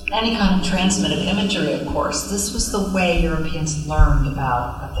any kind of transmitted imagery, of course. This was the way Europeans learned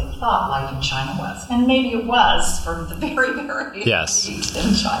about what they thought life in China was. And maybe it was for the very, very elite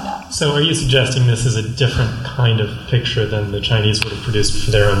in China. So are you suggesting this is a different kind of picture than the Chinese would have produced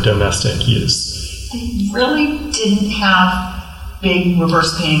for their own domestic use? They really didn't have big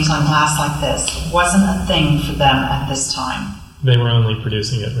reverse paintings on glass like this. It wasn't a thing for them at this time. They were only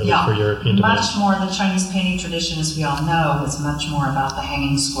producing it really for European demand. Much more, the Chinese painting tradition, as we all know, was much more about the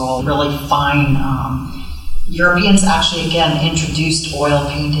hanging scroll, really fine. Europeans actually, again, introduced oil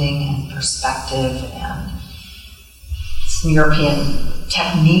painting and perspective and some European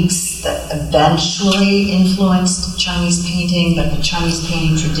techniques that eventually influenced Chinese painting, but the Chinese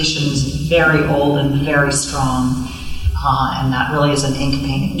painting tradition is very old and very strong, and that really is an ink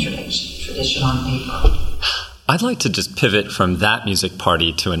painting tradition on paper. I'd like to just pivot from that music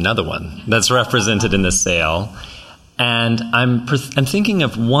party to another one that's represented in the sale. And I'm thinking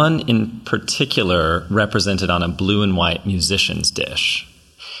of one in particular represented on a blue and white musician's dish.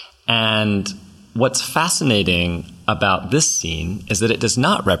 And what's fascinating about this scene is that it does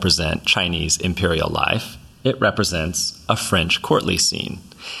not represent Chinese imperial life. It represents a French courtly scene.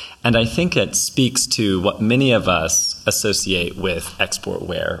 And I think it speaks to what many of us associate with export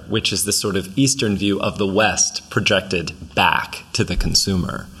wear, which is this sort of Eastern view of the West projected back to the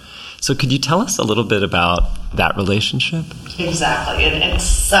consumer. So could you tell us a little bit about that relationship? Exactly. It's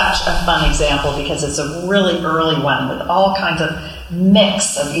such a fun example because it's a really early one with all kinds of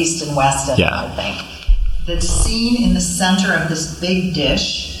mix of East and West in it, I think. The scene in the center of this big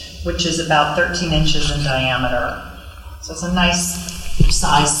dish, which is about 13 inches in diameter, so it's a nice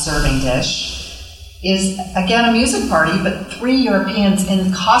sized serving dish, is again a music party, but three Europeans in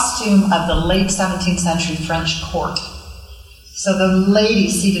the costume of the late 17th century French court. So the lady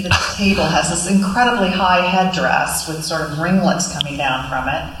seated at the table has this incredibly high headdress with sort of ringlets coming down from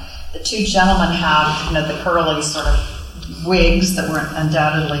it. The two gentlemen have, the curly sort of wigs that were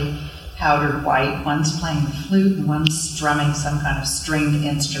undoubtedly powdered white. One's playing the flute and one's strumming some kind of stringed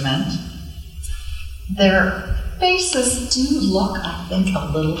instrument. They're faces do look, I think,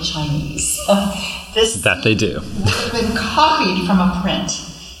 a little Chinese. That they do. Would have been copied from a print.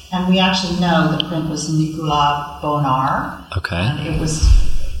 And we actually know the print was Nicolas Bonnard. Okay. And it was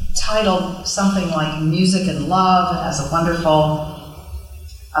titled something like Music and Love. It has a wonderful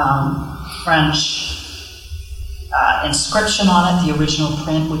French inscription on it, the original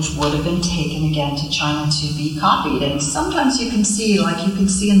print, which would have been taken again to China to be copied. And sometimes you can see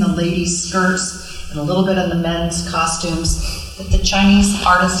in the ladies' skirts and a little bit in the men's costumes, that the Chinese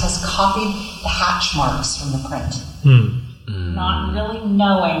artist has copied the hatch marks from the print. Not really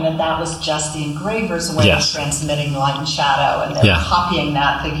knowing that was just the engraver's way of transmitting light and shadow, and they're copying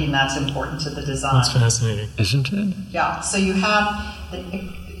that, thinking that's important to the design. That's fascinating. Isn't it? Yeah, so you have,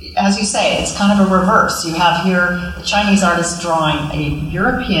 as you say, it's kind of a reverse. You have here the Chinese artist drawing a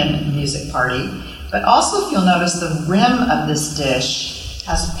European music party, but also if you'll notice the rim of this dish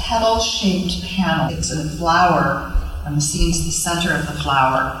has petal-shaped panels. It's a flower, and the scene's the center of the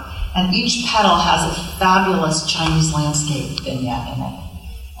flower. And each petal has a fabulous Chinese landscape vignette in it,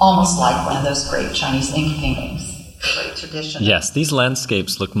 almost like one of those great Chinese ink paintings. Great tradition. Yes, these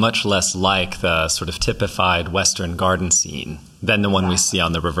landscapes look much less like the sort of typified Western garden scene than the one we see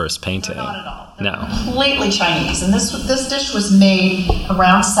on the reverse painting. Not at all. They're No. completely Chinese. And this dish was made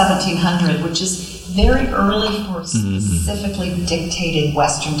around 1700, which is very early for specifically dictated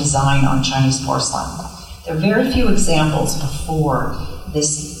Western design on Chinese porcelain. There are very few examples before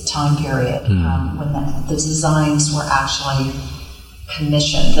this time period when the designs were actually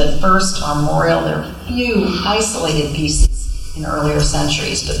commissioned. The first armorial, there are few isolated pieces in earlier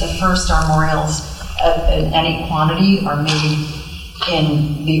centuries, but the first armorials in any quantity are made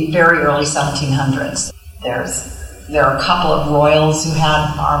in the very early 1700s. There are a couple of royals who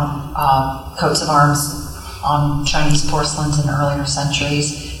had coats of arms on Chinese porcelains in earlier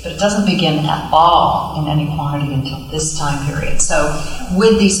centuries, but it doesn't begin at all in any quantity until this time period. So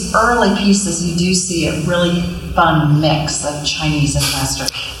with these early pieces, you do see a really fun mix of Chinese and Western.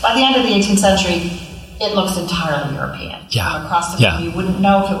 By the end of the 18th century, it looks entirely European. Yeah. From across the room, you wouldn't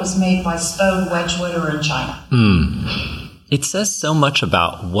know if it was made by Spode, Wedgwood, or in China. It says so much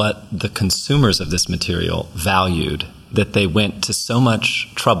about what the consumers of this material valued, that they went to so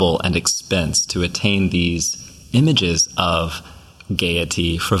much trouble and expense to attain these images of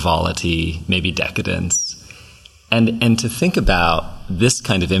gaiety, frivolity, maybe decadence. And to think about this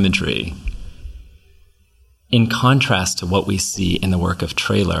kind of imagery in contrast to what we see in the work of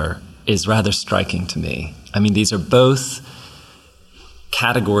Traylor is rather striking to me. I mean, these are both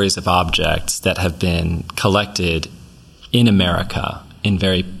categories of objects that have been collected in America in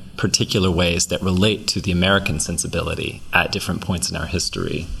very particular ways that relate to the American sensibility at different points in our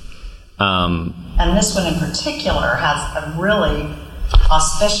history. And this one in particular has a really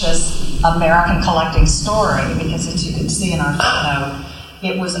auspicious American collecting story because, as you can see in our footnote,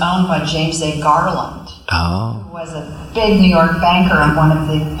 it was owned by James A. Garland, who was a big New York banker and one of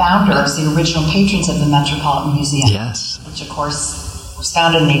the founders, the original patrons of the Metropolitan Museum. Yes. Which, of course, was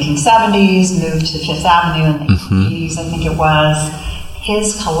founded in the 1870s, moved to Fifth Avenue in the 1880s, I think it was.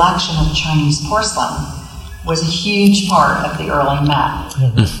 His collection of Chinese porcelain was a huge part of the early Met.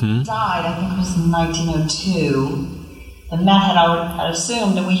 He died, I think it was in 1902. The Met had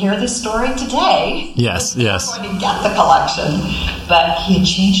assumed, and we hear this story today, yes. going to get the collection. But he had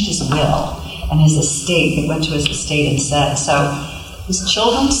changed his will, and his estate, they went to his estate and said, so his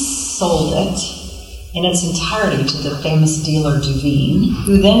children sold it in its entirety to the famous dealer Duveen,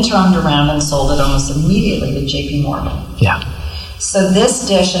 who then turned around and sold it almost immediately to J.P. Morgan. Yeah. So this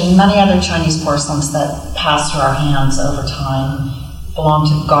dish and many other Chinese porcelains that passed through our hands over time belong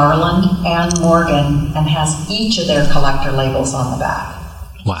to Garland and Morgan and has each of their collector labels on the back.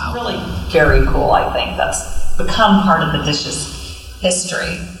 Wow. It's really very cool, I think. That's become part of the dish's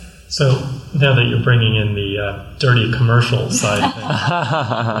history. So now that you're bringing in the dirty commercial side of things,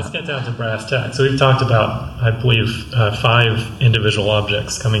 let's get down to brass tacks. So we've talked about, I believe, 5 individual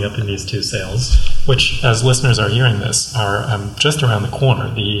objects coming up in these 2 sales, which, as listeners are hearing this, are just around the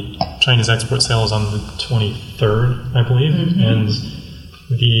corner. The Chinese export sale is on the 23rd, I believe, and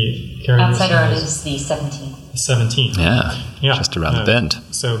the outside art is the 17th. 17th. Yeah, just around the bend.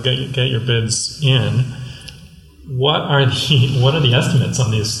 So get your bids in. What are the estimates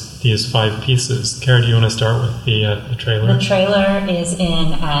on these 5 pieces? Kara, do you want to start with the trailer? The trailer is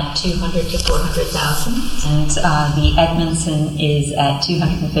in at 200 to 400,000, and the Edmondson is at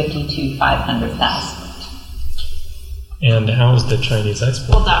 250 to 500,000. And how is the Chinese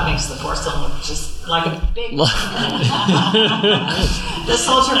export? Well, that makes the porcelain look just like a big... The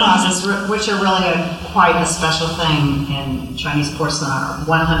soldier vases, which are really quite a special thing in Chinese porcelain, are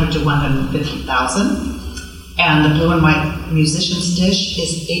 100 to 150,000. And the blue and white musician's dish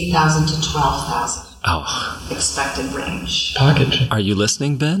is 8,000 to 12,000. Oh. Expected range. Package. Are you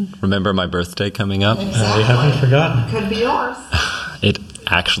listening, Ben? Remember my birthday coming up? Exactly. I haven't forgotten. Could be yours. It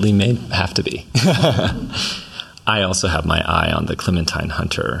actually may have to be. I also have my eye on the Clementine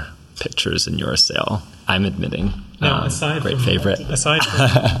Hunter pictures in your sale. I'm admitting. Now, aside great from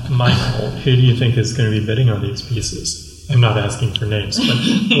Michael, who do you think is going to be bidding on these pieces? I'm not asking for names, but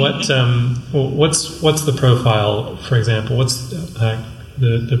what's the profile? For example, what's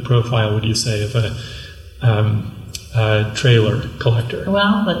the profile? Would you say of a trailer collector?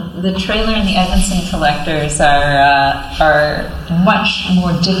 Well, the trailer and the Edmondson collectors are much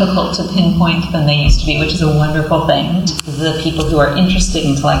more difficult to pinpoint than they used to be, which is a wonderful thing. The people who are interested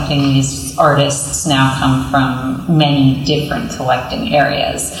in collecting these artists now come from many different collecting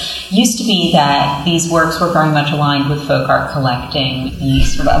areas. Used to be that these works were very much aligned with folk art collecting, the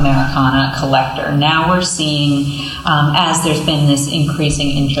sort of Americana collector. Now we're seeing, as there's been this increasing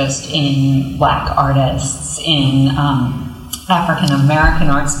interest in Black artists, in African American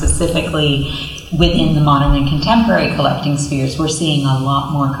art specifically within the modern and contemporary collecting spheres, we're seeing a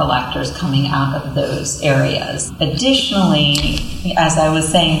lot more collectors coming out of those areas. Additionally, as I was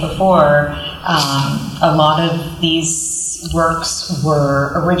saying before, a lot of these works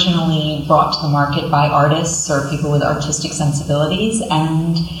were originally brought to the market by artists or people with artistic sensibilities,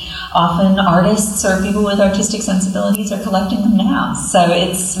 and often artists or people with artistic sensibilities are collecting them now. So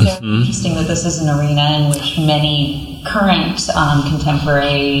it's very interesting that this is an arena in which many current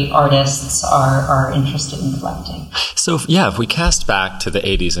contemporary artists are interested in collecting. So, if we cast back to the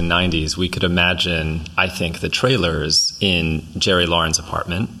 80s and 90s, we could imagine, I think, the trailers in Jerry Lauren's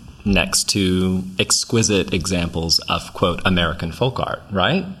apartment next to exquisite examples of, quote, American folk art,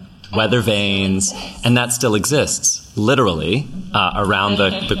 right? Weather vanes, and that still exists, literally, around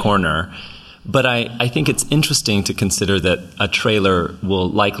the corner. But I think it's interesting to consider that a trailer will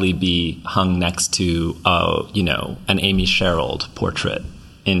likely be hung next to, an Amy Sherald portrait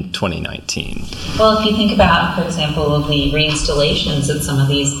in 2019. Well, if you think about, for example, the reinstallations at some of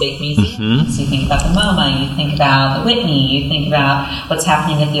these big museums, you think about the MoMA, you think about the Whitney, you think about what's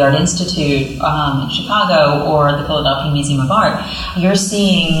happening at the Art Institute in Chicago or the Philadelphia Museum of Art, you're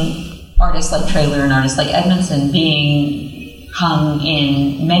seeing artists like Traylor and artists like Edmondson being hung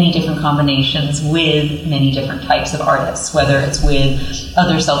in many different combinations with many different types of artists, whether it's with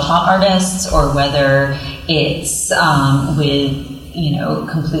other self-taught artists or whether it's with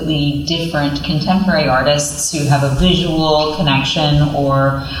completely different contemporary artists who have a visual connection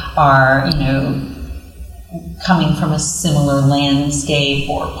or are, coming from a similar landscape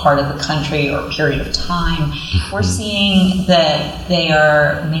or part of the country or period of time. We're seeing that they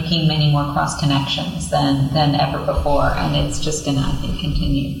are making many more cross connections than ever before, and it's just going to, I think,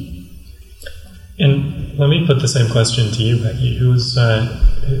 continue. And let me put the same question to you, Becky. Who's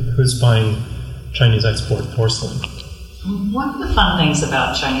buying Chinese export porcelain? One of the fun things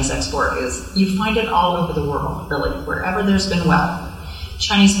about Chinese export is you find it all over the world, really, wherever there's been wealth.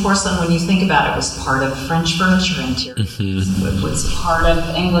 Chinese porcelain, when you think about it, was part of French furniture interiors. It was part of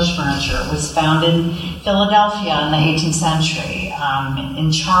English furniture. It was found in Philadelphia in the 18th century,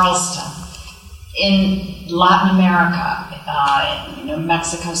 in Charleston, in Latin America,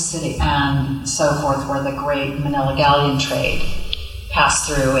 Mexico City, and so forth, where the great Manila galleon trade passed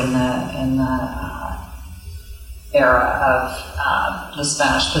through in the era of the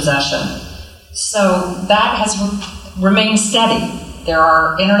Spanish possession. So that has remained steady. There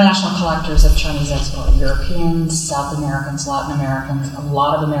are international collectors of Chinese export, Europeans, South Americans, Latin Americans, a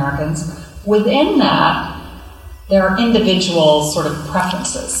lot of Americans. Within that, there are individual sort of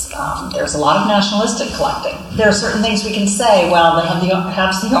preferences. There's a lot of nationalistic collecting. There are certain things we can say, well, they have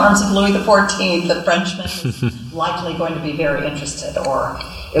the arms of Louis XIV, the Frenchman is likely going to be very interested, or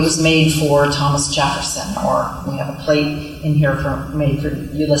it was made for Thomas Jefferson, or we have a plate in here made for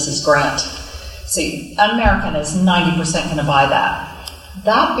Ulysses Grant. See, an American is 90% going to buy that.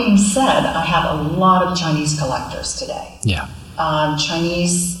 That being said, I have a lot of Chinese collectors today. Yeah.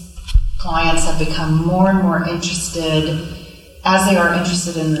 Chinese clients have become more and more interested, as they are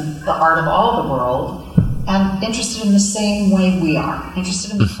interested in the art of all the world, and interested in the same way we are.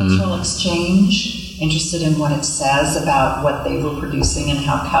 Interested in the cultural exchange, interested in what it says about what they were producing and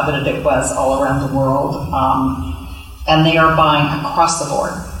how coveted it was all around the world. And they are buying across the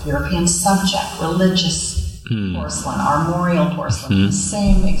board. European subject, religious porcelain, armorial porcelain, the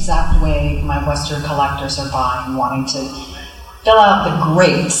same exact way my Western collectors are buying, wanting to fill out the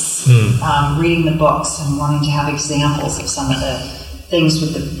grates, reading the books, and wanting to have examples of some of the things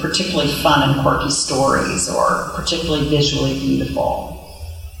with the particularly fun and quirky stories or particularly visually beautiful.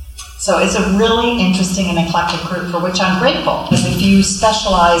 So it's a really interesting and eclectic group for which I'm grateful. Because if you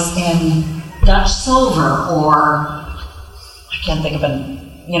specialize in Dutch silver or, I can't think of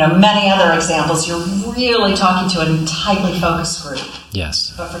many other examples, you're really talking to a tightly focused group.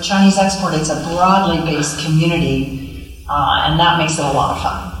 Yes. But for Chinese export, it's a broadly based community, and that makes it a lot of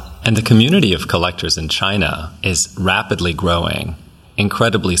fun. And the community of collectors in China is rapidly growing,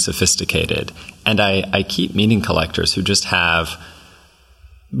 incredibly sophisticated. And I keep meeting collectors who just have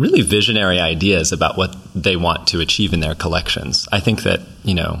really visionary ideas about what they want to achieve in their collections. I think that,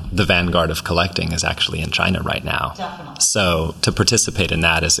 the vanguard of collecting is actually in China right now. Definitely. So to participate in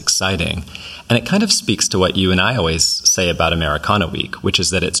that is exciting. And it kind of speaks to what you and I always say about Americana Week, which is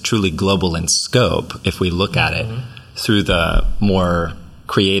that it's truly global in scope if we look at it through the more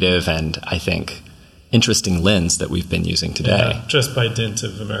creative and, I think, interesting lens that we've been using today. Yeah, just by dint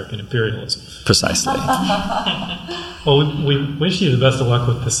of American imperialism. Precisely. Well, we wish you the best of luck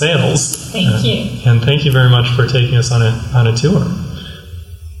with the sales. Thank you. And thank you very much for taking us on a tour.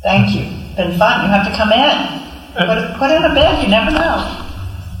 Thank you. Been fun. You have to come in. Put in a bid. You never know.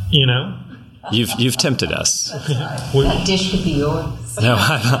 You've tempted us. That dish could be yours. No,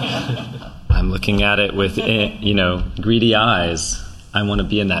 I'm looking at it with, greedy eyes. I want to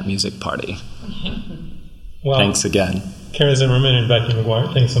be in that music party. Well, thanks again. Kara Zimmerman and Becky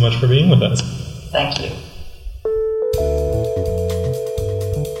McGuire, thanks so much for being with us. Thank you.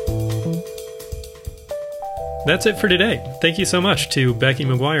 That's it for today. Thank you so much to Becky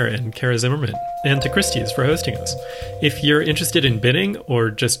McGuire and Kara Zimmerman, and to Christie's for hosting us. If you're interested in bidding or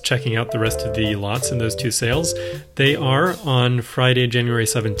just checking out the rest of the lots in those two sales, they are on Friday, January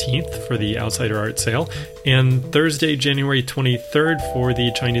 17th for the Outsider Art Sale, and Thursday, January 23rd for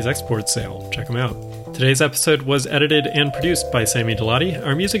the Chinese Export Sale. Check them out. Today's episode was edited and produced by Sammy Delati.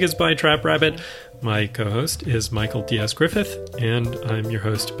 Our music is by Trap Rabbit. My co-host is Michael D.S. Griffith, and I'm your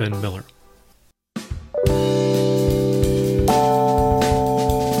host, Ben Miller.